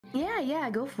Yeah,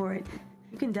 go for it.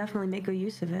 You can definitely make good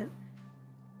use of it.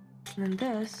 And then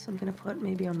this, I'm gonna put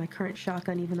maybe on my current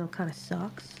shotgun, even though it kind of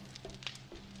sucks.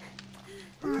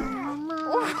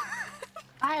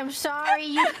 I am sorry,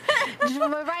 you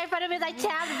were right in front of me. I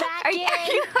tapped back in.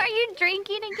 Are you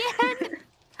drinking again?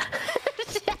 I'm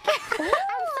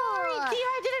sorry, dear.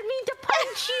 I didn't mean to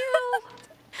punch you.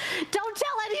 Don't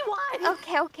tell anyone.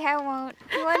 Okay, I won't.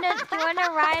 You wanna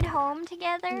ride home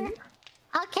together?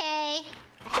 Okay.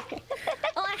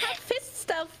 Oh, I have fist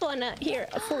stuff on here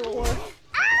for war.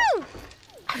 Ow!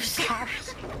 I'm sorry.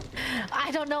 I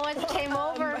don't know what came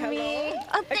over me.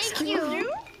 Oh, thank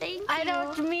you. Thank you. I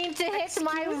don't mean to hit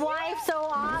my wife so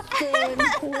often.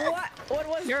 What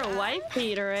was You're a wife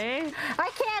beater, eh? I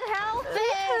can't help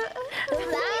it.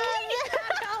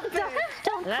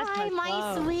 Don't cry,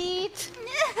 my sweet.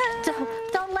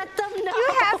 Don't let them know. You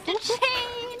have to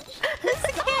change. This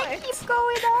can't keep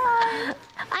going on.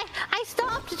 I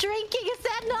stopped drinking. Is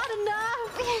that not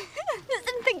enough?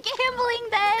 Isn't the gambling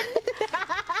then?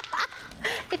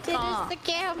 It is the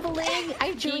gambling.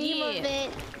 I dream of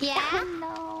it. Yeah?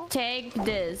 No. Take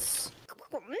this.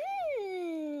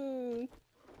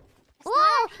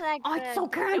 Whoa! Oh, it's so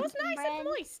good. It was nice and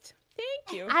moist.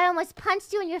 Thank you. I almost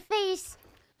punched you in your face.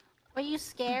 Were you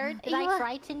scared? Did I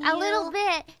frighten you? A little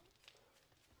bit.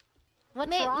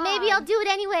 What's wrong? Maybe I'll do it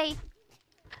anyway.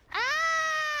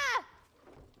 Ah!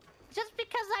 Just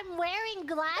because I'm wearing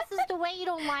glasses the way you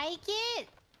don't like it?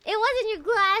 It wasn't your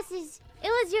glasses. It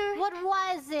was your. What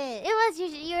was it?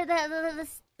 It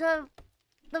was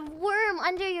the worm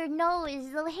under your nose,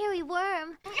 the hairy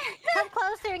worm. Come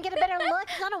closer and get a better look.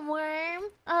 It's not a worm.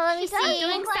 Oh, let me see. I'm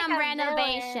doing some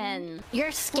renovation.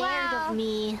 You're scared of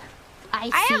me. I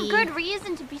have good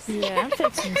reason to be scared. Yeah, I'm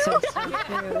fixing some stuff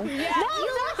too.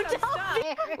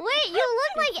 Wait, you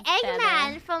look like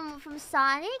Eggman from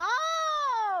Sonic.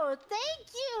 Oh, thank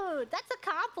you. That's a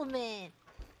compliment.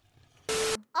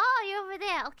 Oh, you're over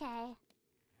there. Okay.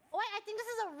 Wait, I think this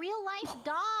is a real life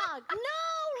dog. No,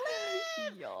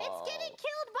 Liv! It's getting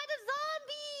killed by the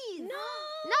zombies. No.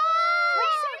 No!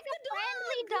 Wait, Save the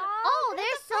friendly dog. dog. Oh,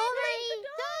 there's so many.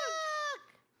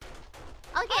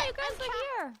 Okay, You guys are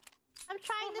here. I'm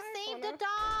trying to save the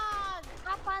dog.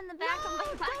 hop on the back of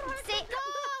my bike. Don't hurt the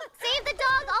dog. Save the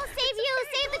dog! I'll save you!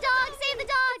 Save the dog! Save the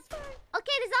dog!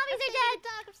 Okay, the zombies are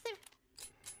dead.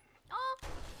 Oh.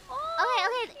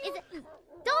 Okay.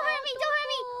 Don't hurt me! Don't hurt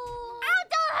me! Ow!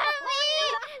 Don't hurt me!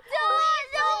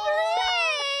 Don't,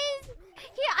 please!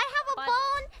 Here, I have a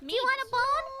bone. Do you want a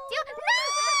bone?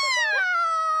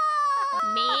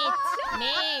 No!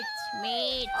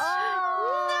 Meat.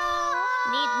 Oh,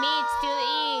 Need meat to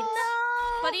eat. no.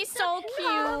 But he's so cute.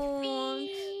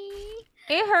 Fluffy.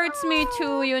 It hurts me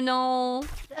too, you know.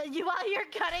 While you're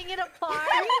cutting it apart.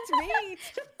 Meat.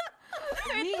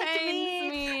 It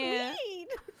pains me. Meat.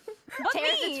 But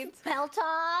Tears meat. its pelt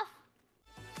off.